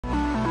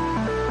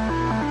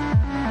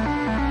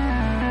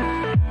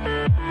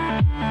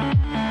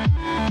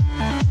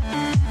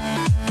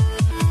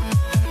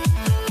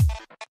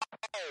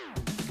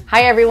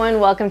Hi everyone,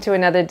 welcome to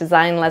another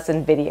design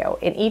lesson video.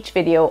 In each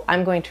video,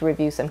 I'm going to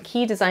review some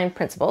key design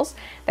principles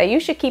that you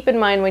should keep in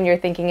mind when you're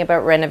thinking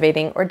about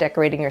renovating or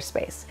decorating your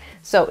space.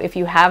 So if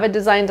you have a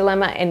design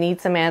dilemma and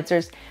need some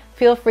answers,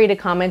 feel free to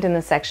comment in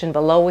the section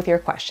below with your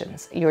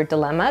questions. Your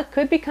dilemma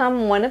could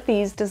become one of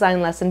these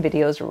design lesson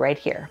videos right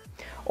here.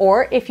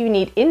 Or if you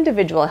need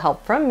individual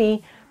help from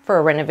me for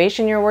a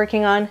renovation you're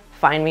working on,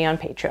 find me on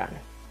Patreon.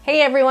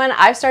 Hey everyone,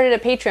 I've started a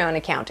Patreon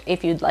account.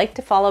 If you'd like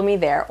to follow me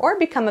there or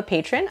become a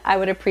patron, I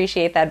would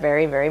appreciate that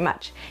very, very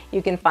much.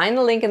 You can find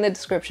the link in the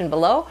description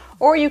below,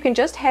 or you can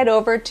just head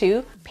over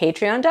to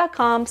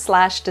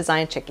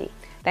patreon.com/designchickie.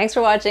 Thanks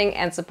for watching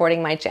and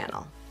supporting my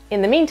channel.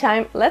 In the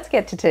meantime, let's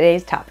get to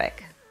today's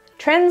topic.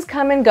 Trends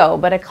come and go,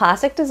 but a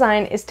classic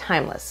design is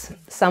timeless.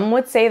 Some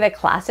would say that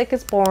classic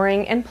is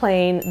boring and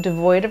plain,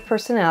 devoid of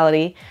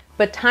personality,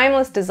 but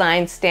timeless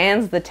design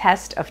stands the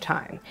test of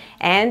time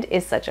and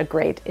is such a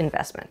great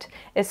investment,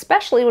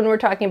 especially when we're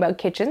talking about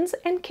kitchens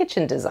and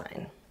kitchen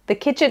design. The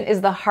kitchen is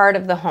the heart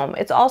of the home.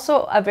 It's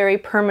also a very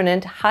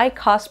permanent,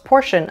 high-cost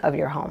portion of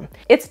your home.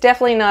 It's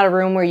definitely not a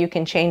room where you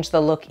can change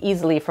the look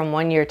easily from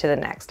one year to the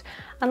next,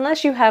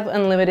 unless you have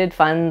unlimited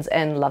funds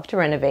and love to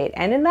renovate,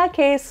 and in that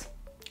case,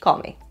 call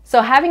me.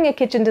 So having a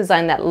kitchen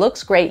design that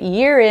looks great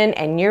year in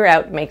and year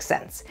out makes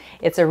sense.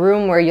 It's a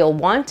room where you'll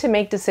want to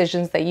make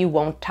decisions that you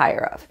won't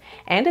tire of.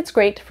 And it's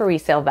great for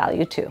resale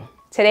value too.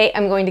 Today,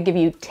 I'm going to give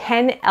you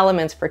 10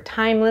 elements for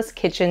timeless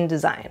kitchen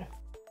design.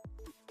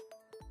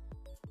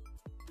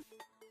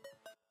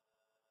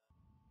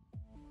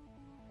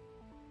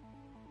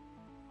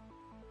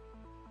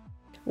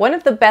 One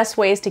of the best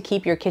ways to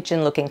keep your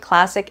kitchen looking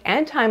classic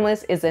and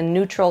timeless is a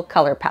neutral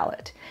color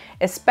palette,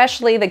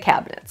 especially the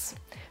cabinets.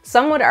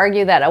 Some would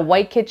argue that a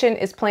white kitchen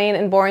is plain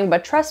and boring,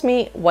 but trust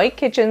me, white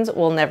kitchens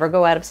will never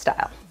go out of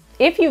style.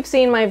 If you've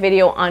seen my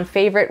video on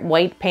favorite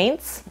white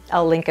paints,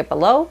 I'll link it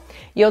below,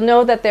 you'll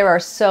know that there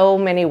are so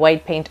many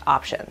white paint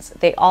options.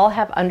 They all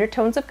have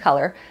undertones of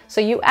color,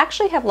 so you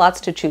actually have lots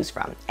to choose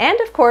from. And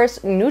of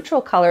course,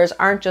 neutral colors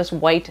aren't just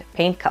white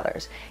paint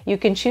colors. You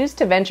can choose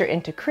to venture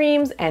into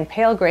creams and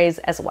pale grays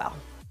as well.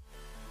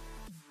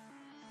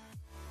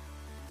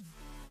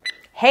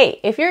 Hey,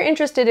 if you're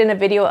interested in a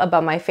video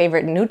about my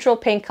favorite neutral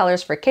paint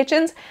colors for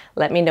kitchens,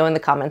 let me know in the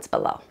comments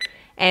below.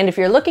 And if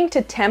you're looking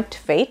to tempt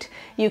fate,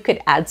 you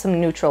could add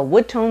some neutral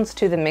wood tones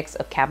to the mix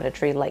of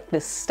cabinetry like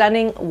this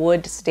stunning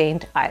wood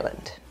stained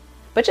island.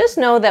 But just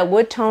know that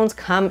wood tones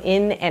come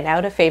in and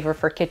out of favor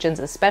for kitchens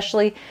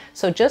especially,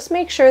 so just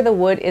make sure the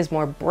wood is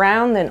more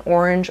brown than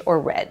orange or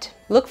red.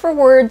 Look for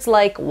words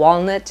like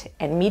walnut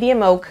and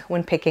medium oak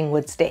when picking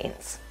wood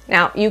stains.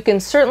 Now, you can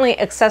certainly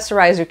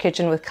accessorize your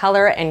kitchen with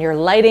color, and your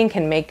lighting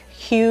can make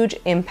huge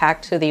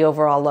impact to the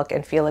overall look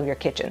and feel of your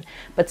kitchen.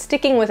 But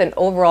sticking with an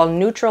overall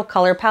neutral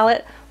color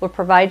palette will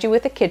provide you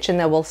with a kitchen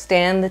that will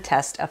stand the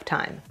test of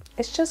time.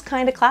 It's just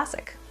kind of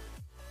classic.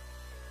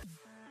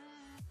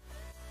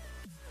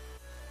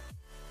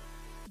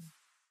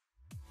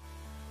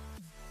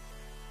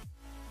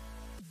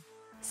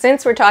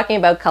 Since we're talking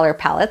about color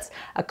palettes,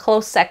 a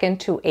close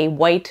second to a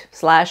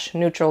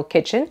white/neutral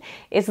kitchen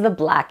is the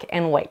black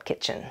and white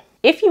kitchen.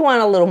 If you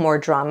want a little more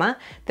drama,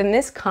 then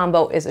this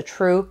combo is a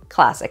true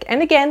classic,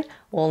 and again,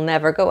 will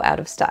never go out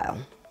of style.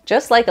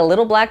 Just like a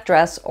little black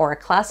dress or a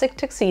classic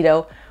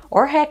tuxedo,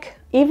 or heck,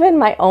 even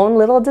my own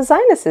little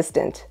design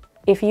assistant.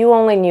 If you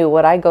only knew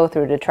what I go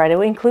through to try to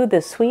include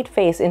this sweet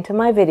face into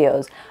my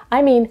videos,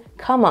 I mean,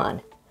 come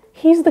on,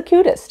 he's the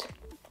cutest.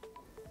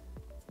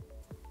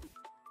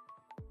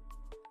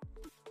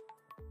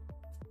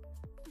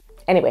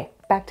 Anyway,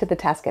 back to the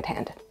task at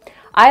hand.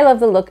 I love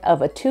the look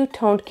of a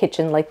two-toned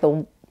kitchen like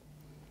the...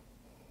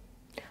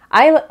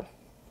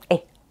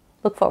 Hey,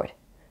 look forward.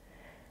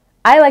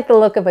 I like the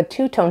look of a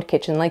two-toned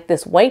kitchen like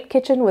this white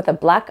kitchen with a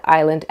black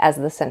island as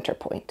the center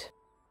point.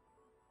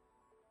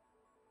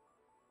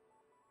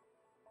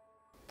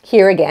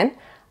 Here again,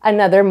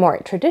 another more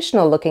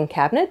traditional looking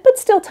cabinet, but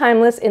still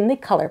timeless in the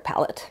color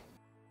palette.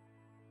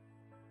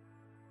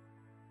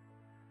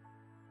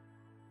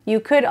 You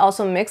could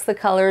also mix the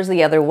colors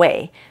the other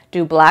way.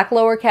 Do black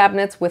lower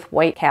cabinets with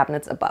white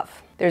cabinets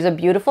above. There's a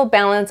beautiful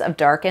balance of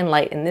dark and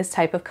light in this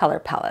type of color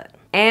palette.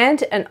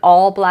 And an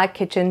all black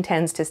kitchen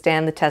tends to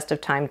stand the test of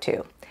time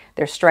too.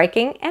 They're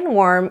striking and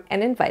warm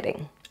and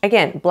inviting.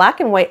 Again, black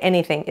and white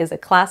anything is a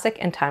classic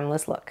and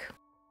timeless look.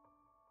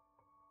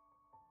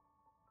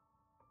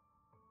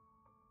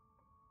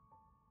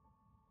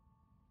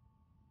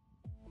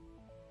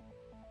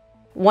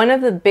 One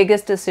of the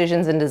biggest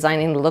decisions in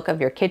designing the look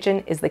of your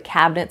kitchen is the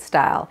cabinet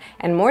style,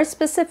 and more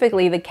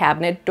specifically, the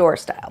cabinet door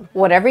style.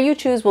 Whatever you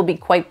choose will be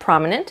quite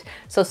prominent,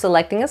 so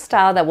selecting a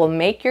style that will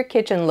make your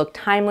kitchen look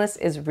timeless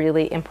is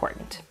really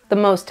important. The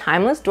most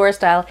timeless door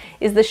style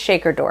is the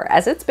shaker door,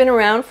 as it's been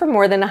around for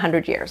more than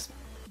 100 years.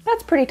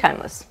 That's pretty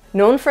timeless.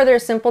 Known for their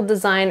simple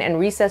design and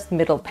recessed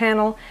middle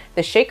panel,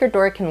 the shaker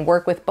door can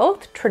work with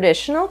both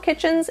traditional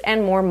kitchens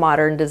and more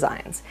modern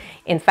designs.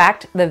 In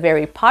fact, the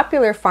very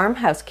popular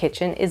farmhouse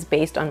kitchen is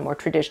based on more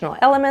traditional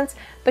elements,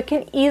 but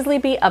can easily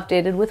be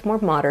updated with more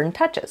modern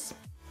touches.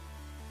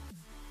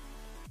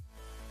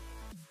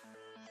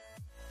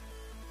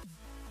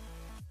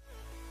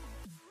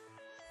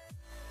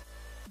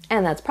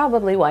 And that's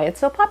probably why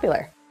it's so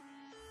popular.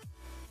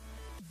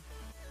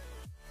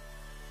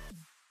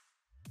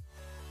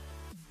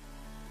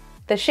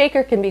 The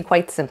shaker can be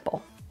quite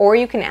simple, or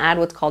you can add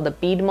what's called a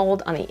bead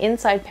mold on the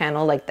inside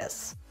panel like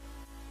this.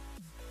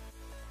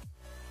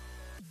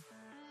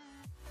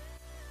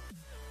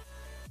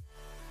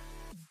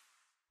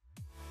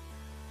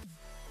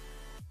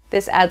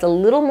 This adds a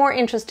little more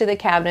interest to the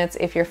cabinets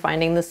if you're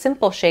finding the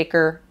simple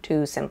shaker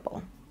too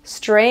simple.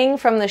 Straying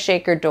from the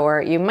shaker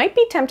door, you might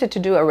be tempted to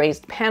do a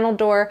raised panel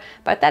door,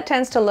 but that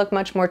tends to look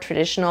much more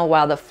traditional,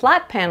 while the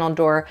flat panel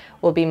door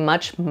will be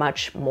much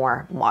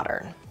more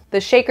modern. The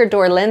shaker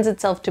door lends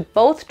itself to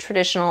both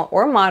traditional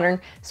or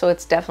modern, so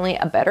it's definitely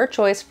a better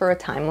choice for a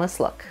timeless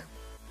look.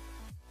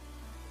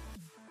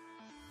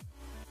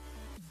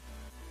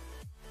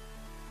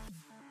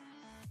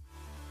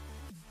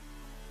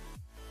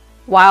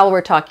 While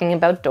we're talking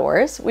about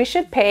doors, we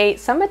should pay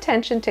some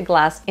attention to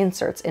glass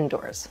inserts in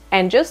doors.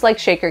 And just like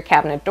shaker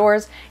cabinet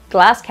doors,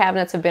 glass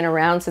cabinets have been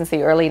around since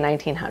the early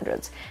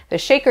 1900s. The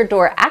shaker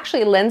door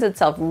actually lends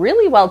itself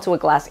really well to a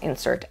glass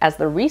insert, as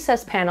the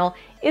recessed panel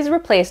is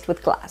replaced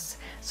with glass.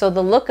 So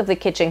the look of the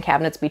kitchen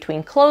cabinets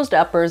between closed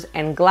uppers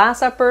and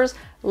glass uppers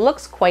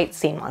looks quite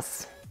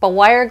seamless. But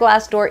why are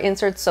glass door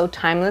inserts so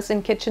timeless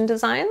in kitchen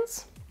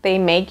designs? They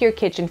make your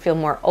kitchen feel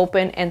more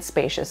open and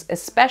spacious,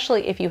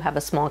 especially if you have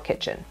a small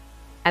kitchen.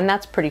 And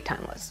that's pretty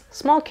timeless.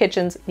 Small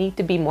kitchens need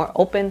to be more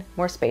open,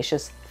 more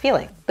spacious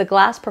feeling. The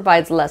glass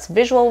provides less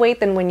visual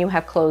weight than when you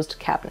have closed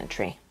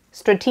cabinetry.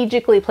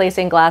 Strategically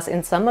placing glass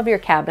in some of your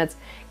cabinets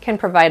can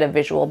provide a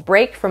visual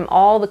break from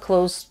all the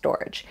closed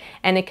storage,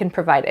 and it can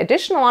provide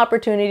additional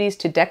opportunities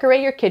to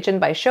decorate your kitchen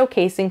by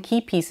showcasing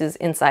key pieces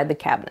inside the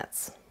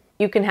cabinets.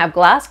 You can have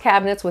glass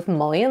cabinets with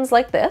mullions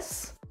like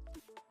this,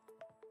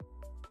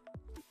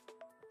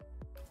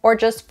 or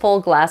just full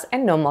glass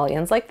and no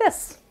mullions like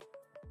this.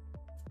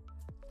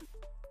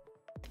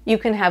 You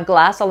can have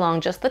glass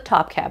along just the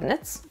top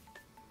cabinets,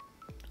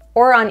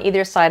 or on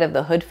either side of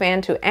the hood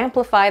fan to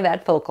amplify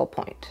that focal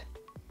point.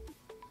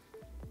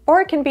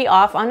 Or it can be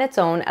off on its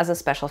own as a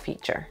special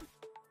feature.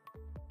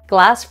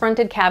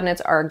 Glass-fronted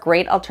cabinets are a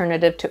great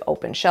alternative to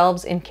open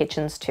shelves in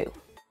kitchens too.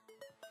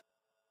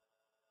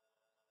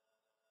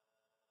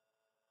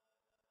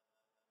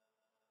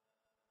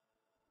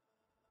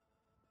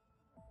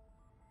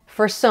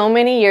 For so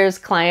many years,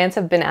 clients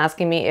have been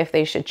asking me if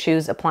they should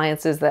choose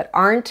appliances that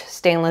aren't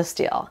stainless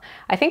steel.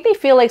 I think they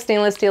feel like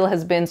stainless steel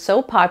has been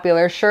so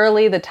popular,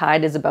 surely the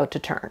tide is about to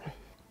turn.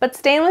 But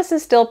stainless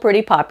is still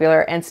pretty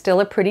popular and still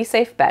a pretty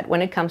safe bet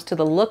when it comes to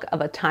the look of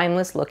a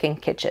timeless looking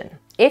kitchen.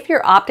 If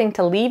you're opting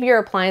to leave your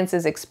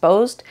appliances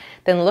exposed,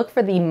 then look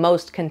for the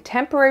most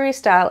contemporary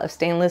style of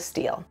stainless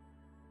steel.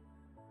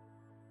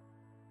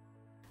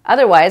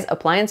 Otherwise,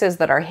 appliances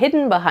that are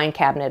hidden behind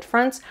cabinet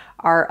fronts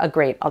are a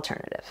great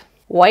alternative.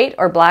 White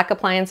or black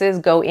appliances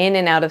go in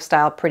and out of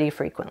style pretty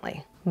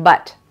frequently.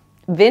 But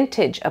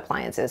vintage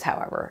appliances,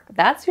 however,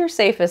 that's your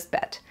safest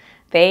bet.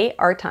 They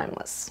are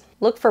timeless.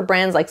 Look for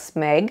brands like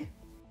Smeg,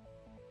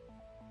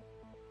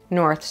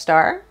 North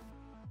Star,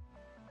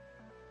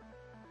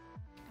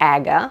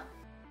 Aga.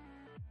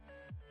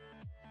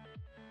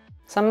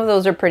 Some of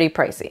those are pretty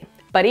pricey,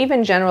 but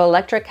even General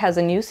Electric has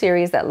a new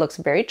series that looks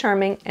very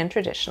charming and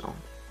traditional.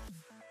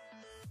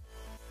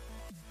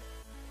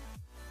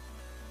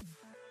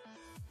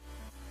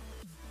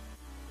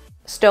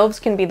 Stoves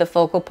can be the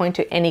focal point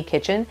to any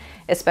kitchen,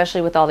 especially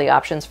with all the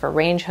options for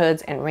range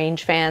hoods and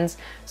range fans,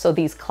 so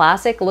these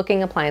classic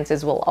looking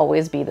appliances will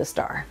always be the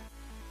star.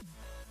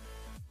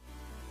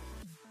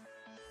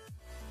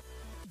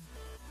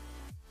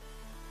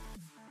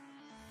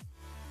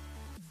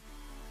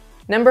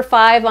 Number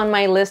 5 on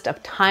my list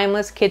of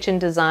timeless kitchen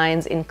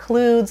designs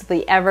includes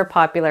the ever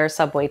popular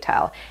subway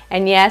tile.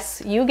 And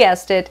yes, you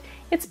guessed it,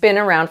 it's been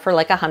around for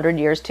like 100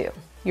 years too.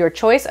 Your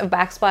choice of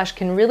backsplash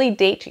can really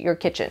date your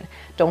kitchen.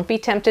 Don't be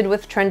tempted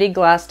with trendy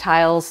glass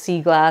tiles, sea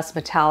glass,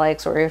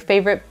 metallics, or your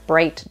favorite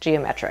bright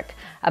geometric.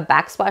 A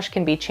backsplash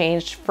can be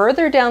changed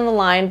further down the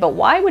line, but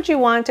why would you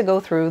want to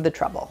go through the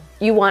trouble?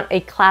 You want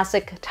a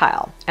classic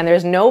tile, and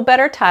there's no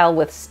better tile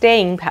with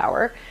staying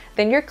power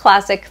than your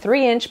classic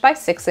 3" by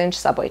 6"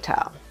 subway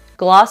tile.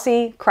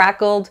 Glossy,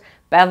 crackled,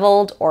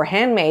 beveled, or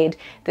handmade,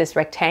 this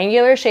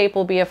rectangular shape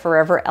will be a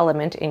forever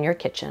element in your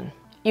kitchen.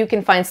 You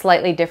can find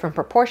slightly different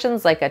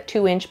proportions like a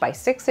 2" by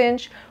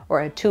 6"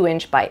 or a 2"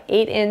 by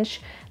 8".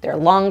 They're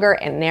longer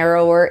and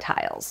narrower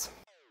tiles.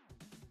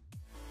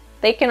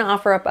 They can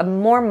offer up a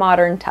more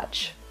modern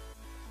touch.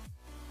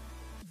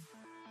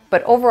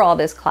 But overall,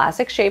 this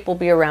classic shape will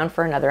be around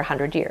for another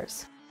 100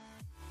 years.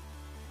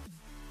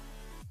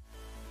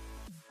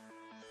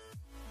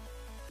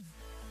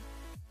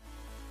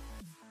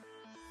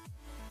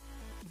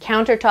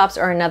 Countertops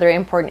are another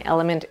important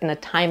element in a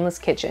timeless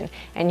kitchen,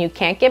 and you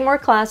can't get more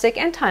classic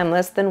and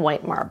timeless than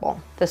white marble.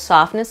 The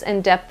softness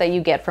and depth that you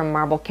get from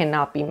marble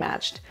cannot be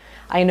matched.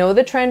 I know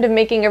the trend of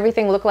making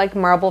everything look like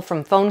marble,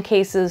 from phone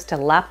cases to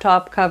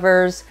laptop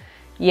covers.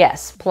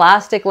 Yes,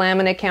 plastic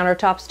laminate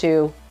countertops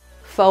too.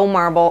 Faux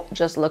marble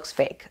just looks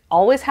fake.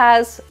 Always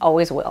has,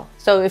 always will.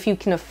 So if you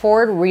can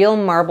afford real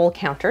marble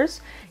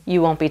counters,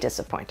 you won't be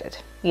disappointed.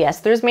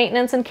 Yes, there's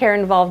maintenance and care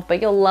involved, but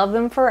you'll love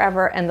them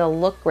forever and they'll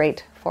look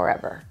great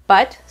forever.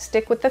 But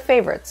stick with the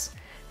favorites.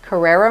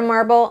 Carrara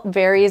marble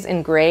varies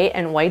in gray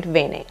and white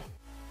veining.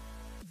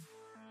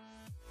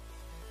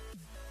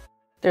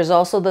 There's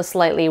also the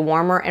slightly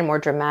warmer and more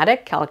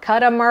dramatic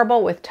Calcutta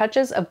marble with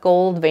touches of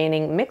gold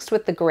veining mixed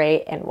with the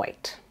gray and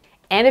white.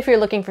 And if you're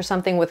looking for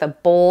something with a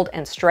bold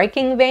and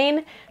striking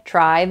vein,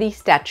 try the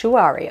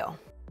Statuario.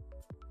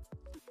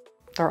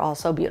 They're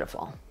also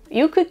beautiful.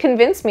 You could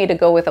convince me to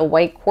go with a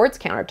white quartz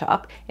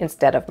countertop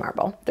instead of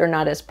marble. They're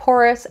not as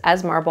porous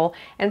as marble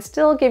and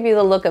still give you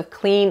the look of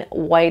clean,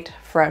 white,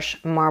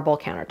 fresh marble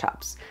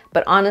countertops.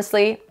 But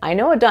honestly, I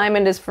know a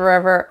diamond is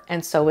forever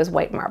and so is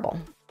white marble.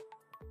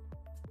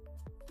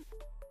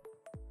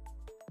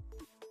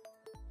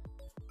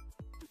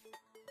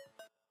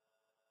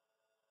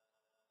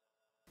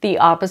 The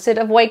opposite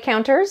of white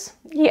counters?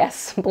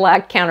 Yes,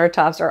 black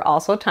countertops are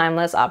also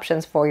timeless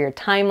options for your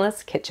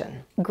timeless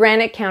kitchen.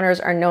 Granite counters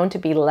are known to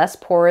be less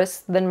porous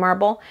than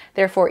marble,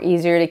 therefore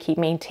easier to keep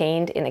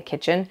maintained in a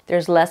kitchen.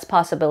 There's less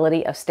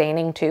possibility of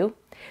staining too.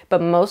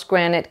 But most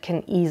granite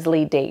can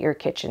easily date your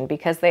kitchen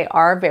because they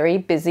are very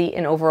busy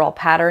in overall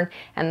pattern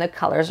and the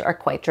colors are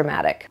quite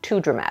dramatic, too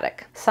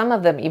dramatic. Some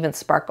of them even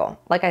sparkle.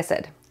 Like I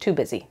said, too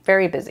busy,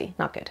 very busy,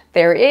 not good.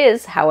 There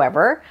is,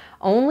 however,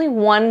 only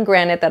one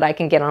granite that I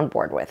can get on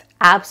board with,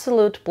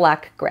 absolute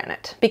black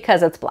granite,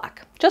 because it's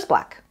black, just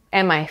black.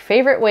 And my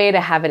favorite way to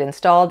have it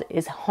installed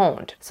is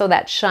honed. So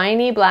that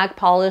shiny black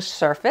polished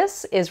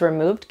surface is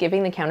removed,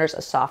 giving the counters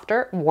a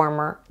softer,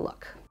 warmer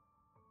look.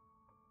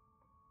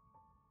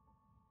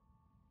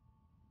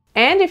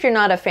 And if you're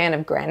not a fan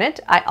of granite,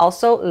 I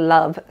also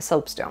love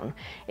soapstone.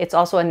 It's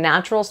also a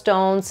natural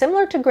stone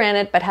similar to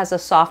granite but has a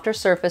softer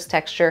surface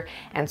texture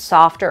and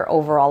softer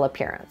overall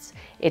appearance.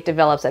 It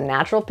develops a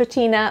natural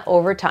patina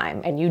over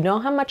time, and you know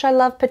how much I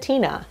love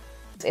patina.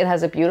 It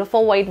has a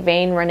beautiful white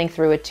vein running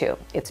through it too.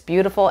 It's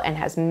beautiful and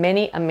has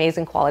many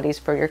amazing qualities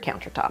for your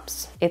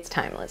countertops. It's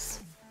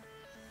timeless.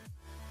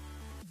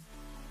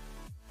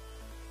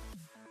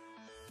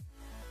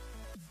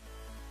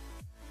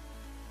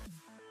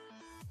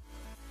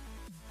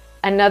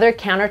 Another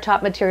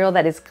countertop material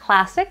that is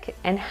classic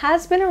and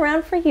has been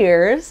around for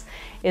years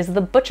is the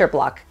butcher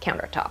block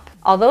countertop.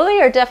 Although they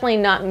are definitely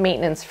not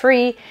maintenance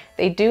free,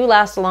 they do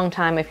last a long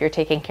time if you're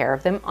taking care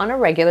of them on a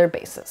regular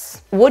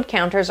basis. Wood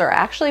counters are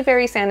actually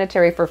very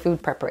sanitary for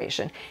food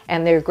preparation,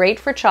 and they're great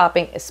for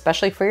chopping,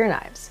 especially for your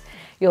knives.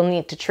 You'll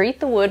need to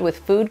treat the wood with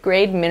food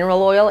grade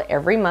mineral oil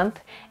every month,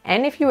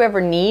 and if you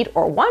ever need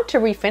or want to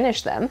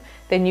refinish them,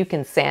 then you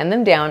can sand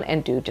them down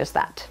and do just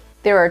that.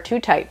 There are two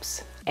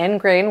types.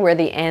 End grain, where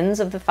the ends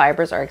of the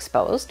fibers are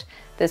exposed.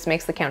 This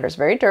makes the counters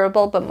very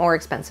durable but more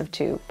expensive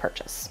to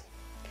purchase.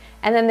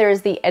 And then there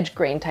is the edge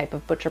grain type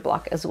of butcher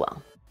block as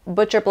well.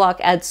 Butcher block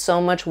adds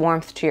so much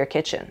warmth to your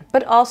kitchen,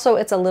 but also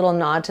it's a little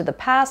nod to the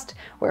past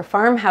where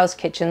farmhouse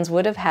kitchens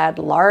would have had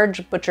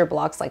large butcher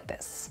blocks like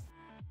this.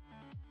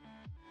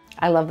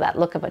 I love that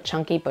look of a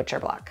chunky butcher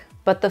block.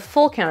 But the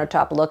full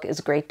countertop look is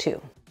great too.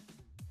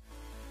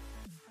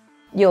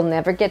 You'll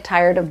never get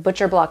tired of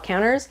butcher block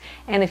counters,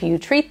 and if you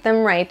treat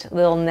them right,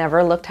 they'll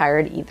never look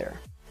tired either.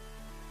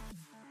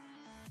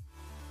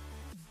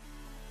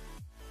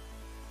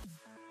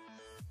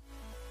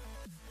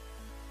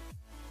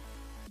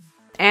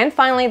 And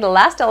finally, the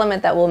last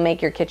element that will make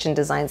your kitchen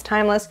designs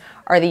timeless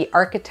are the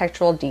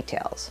architectural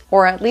details,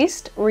 or at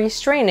least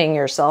restraining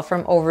yourself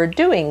from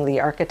overdoing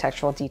the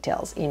architectural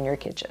details in your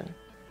kitchen.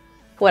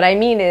 What I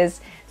mean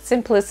is,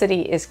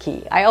 simplicity is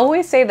key. I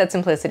always say that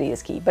simplicity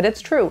is key, but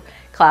it's true.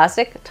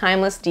 Classic,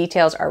 timeless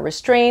details are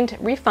restrained,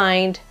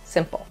 refined,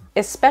 simple.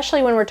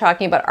 Especially when we're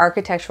talking about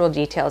architectural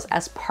details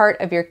as part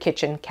of your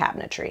kitchen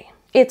cabinetry.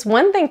 It's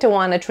one thing to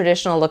want a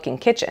traditional looking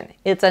kitchen.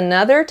 It's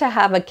another to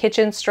have a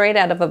kitchen straight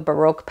out of a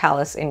Baroque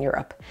palace in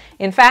Europe.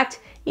 In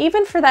fact,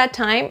 even for that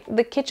time,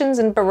 the kitchens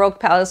in Baroque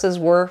palaces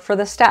were for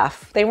the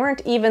staff. They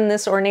weren't even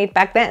this ornate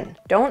back then.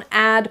 Don't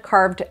add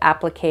carved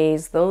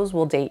appliques, those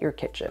will date your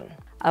kitchen.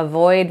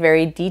 Avoid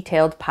very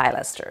detailed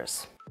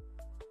pilasters.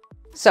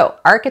 So,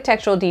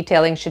 architectural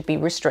detailing should be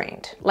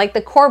restrained. Like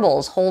the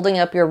corbels holding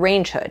up your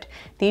range hood.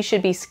 These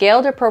should be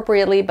scaled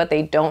appropriately, but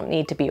they don't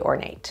need to be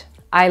ornate.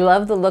 I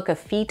love the look of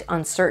feet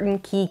on certain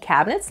key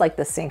cabinets, like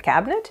the sink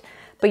cabinet,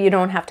 but you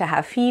don't have to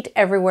have feet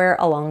everywhere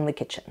along the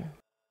kitchen.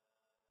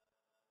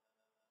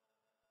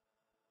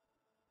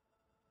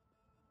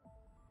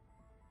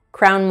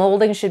 Crown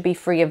molding should be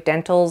free of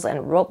dentils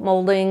and rope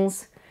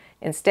moldings.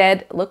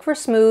 Instead, look for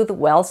smooth,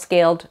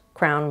 well-scaled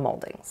crown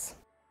moldings.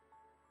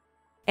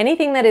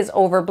 Anything that is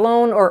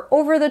overblown or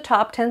over the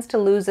top tends to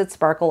lose its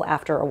sparkle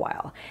after a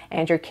while,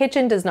 and your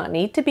kitchen does not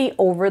need to be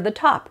over the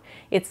top.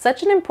 It's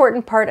such an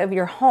important part of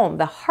your home,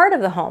 the heart of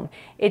the home.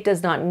 It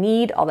does not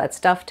need all that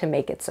stuff to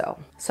make it so.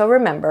 So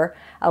remember,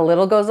 a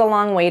little goes a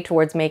long way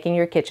towards making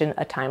your kitchen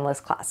a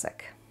timeless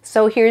classic.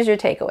 So here's your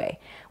takeaway.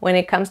 When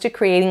it comes to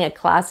creating a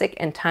classic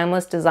and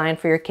timeless design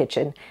for your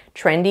kitchen,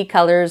 trendy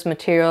colors,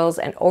 materials,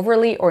 and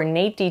overly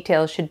ornate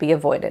details should be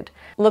avoided.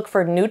 Look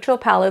for neutral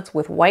palettes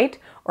with white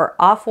or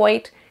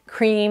off-white,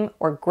 cream,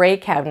 or gray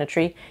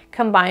cabinetry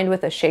combined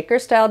with a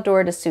shaker-style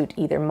door to suit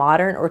either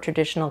modern or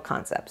traditional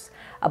concepts.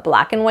 A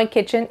black and white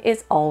kitchen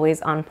is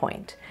always on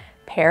point.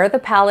 Pair the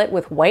palette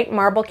with white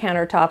marble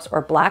countertops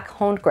or black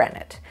honed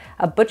granite.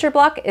 A butcher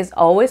block is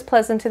always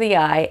pleasant to the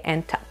eye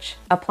and touch.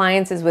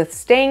 Appliances with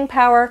staying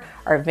power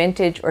are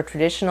vintage or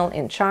traditional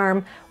in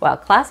charm, while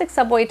classic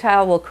subway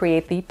tile will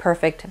create the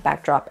perfect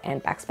backdrop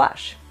and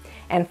backsplash.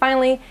 And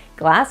finally,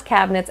 glass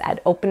cabinets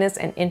add openness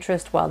and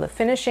interest, while the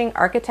finishing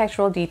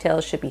architectural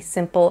details should be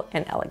simple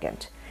and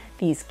elegant.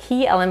 These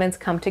key elements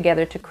come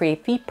together to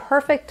create the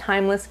perfect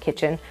timeless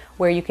kitchen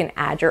where you can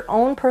add your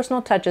own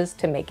personal touches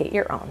to make it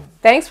your own.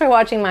 Thanks for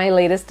watching my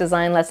latest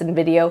design lesson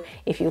video.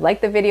 If you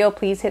like the video,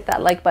 please hit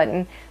that like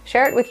button,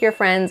 share it with your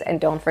friends, and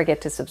don't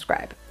forget to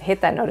subscribe. Hit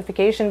that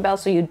notification bell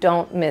so you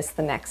don't miss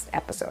the next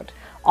episode.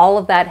 All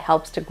of that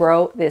helps to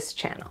grow this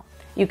channel.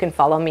 You can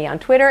follow me on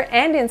Twitter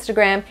and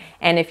Instagram,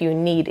 and if you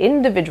need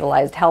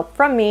individualized help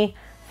from me,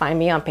 find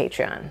me on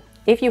Patreon.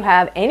 If you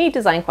have any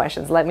design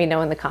questions, let me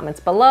know in the comments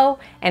below,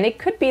 and it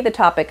could be the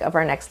topic of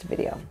our next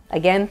video.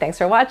 Again, thanks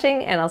for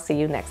watching, and I'll see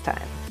you next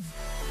time.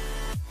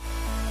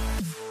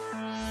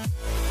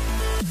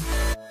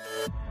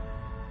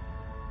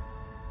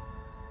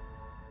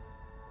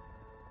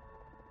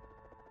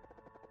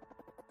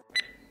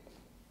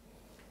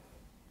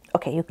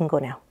 Okay, you can go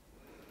now.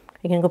 Are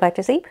you gonna go back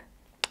to sleep?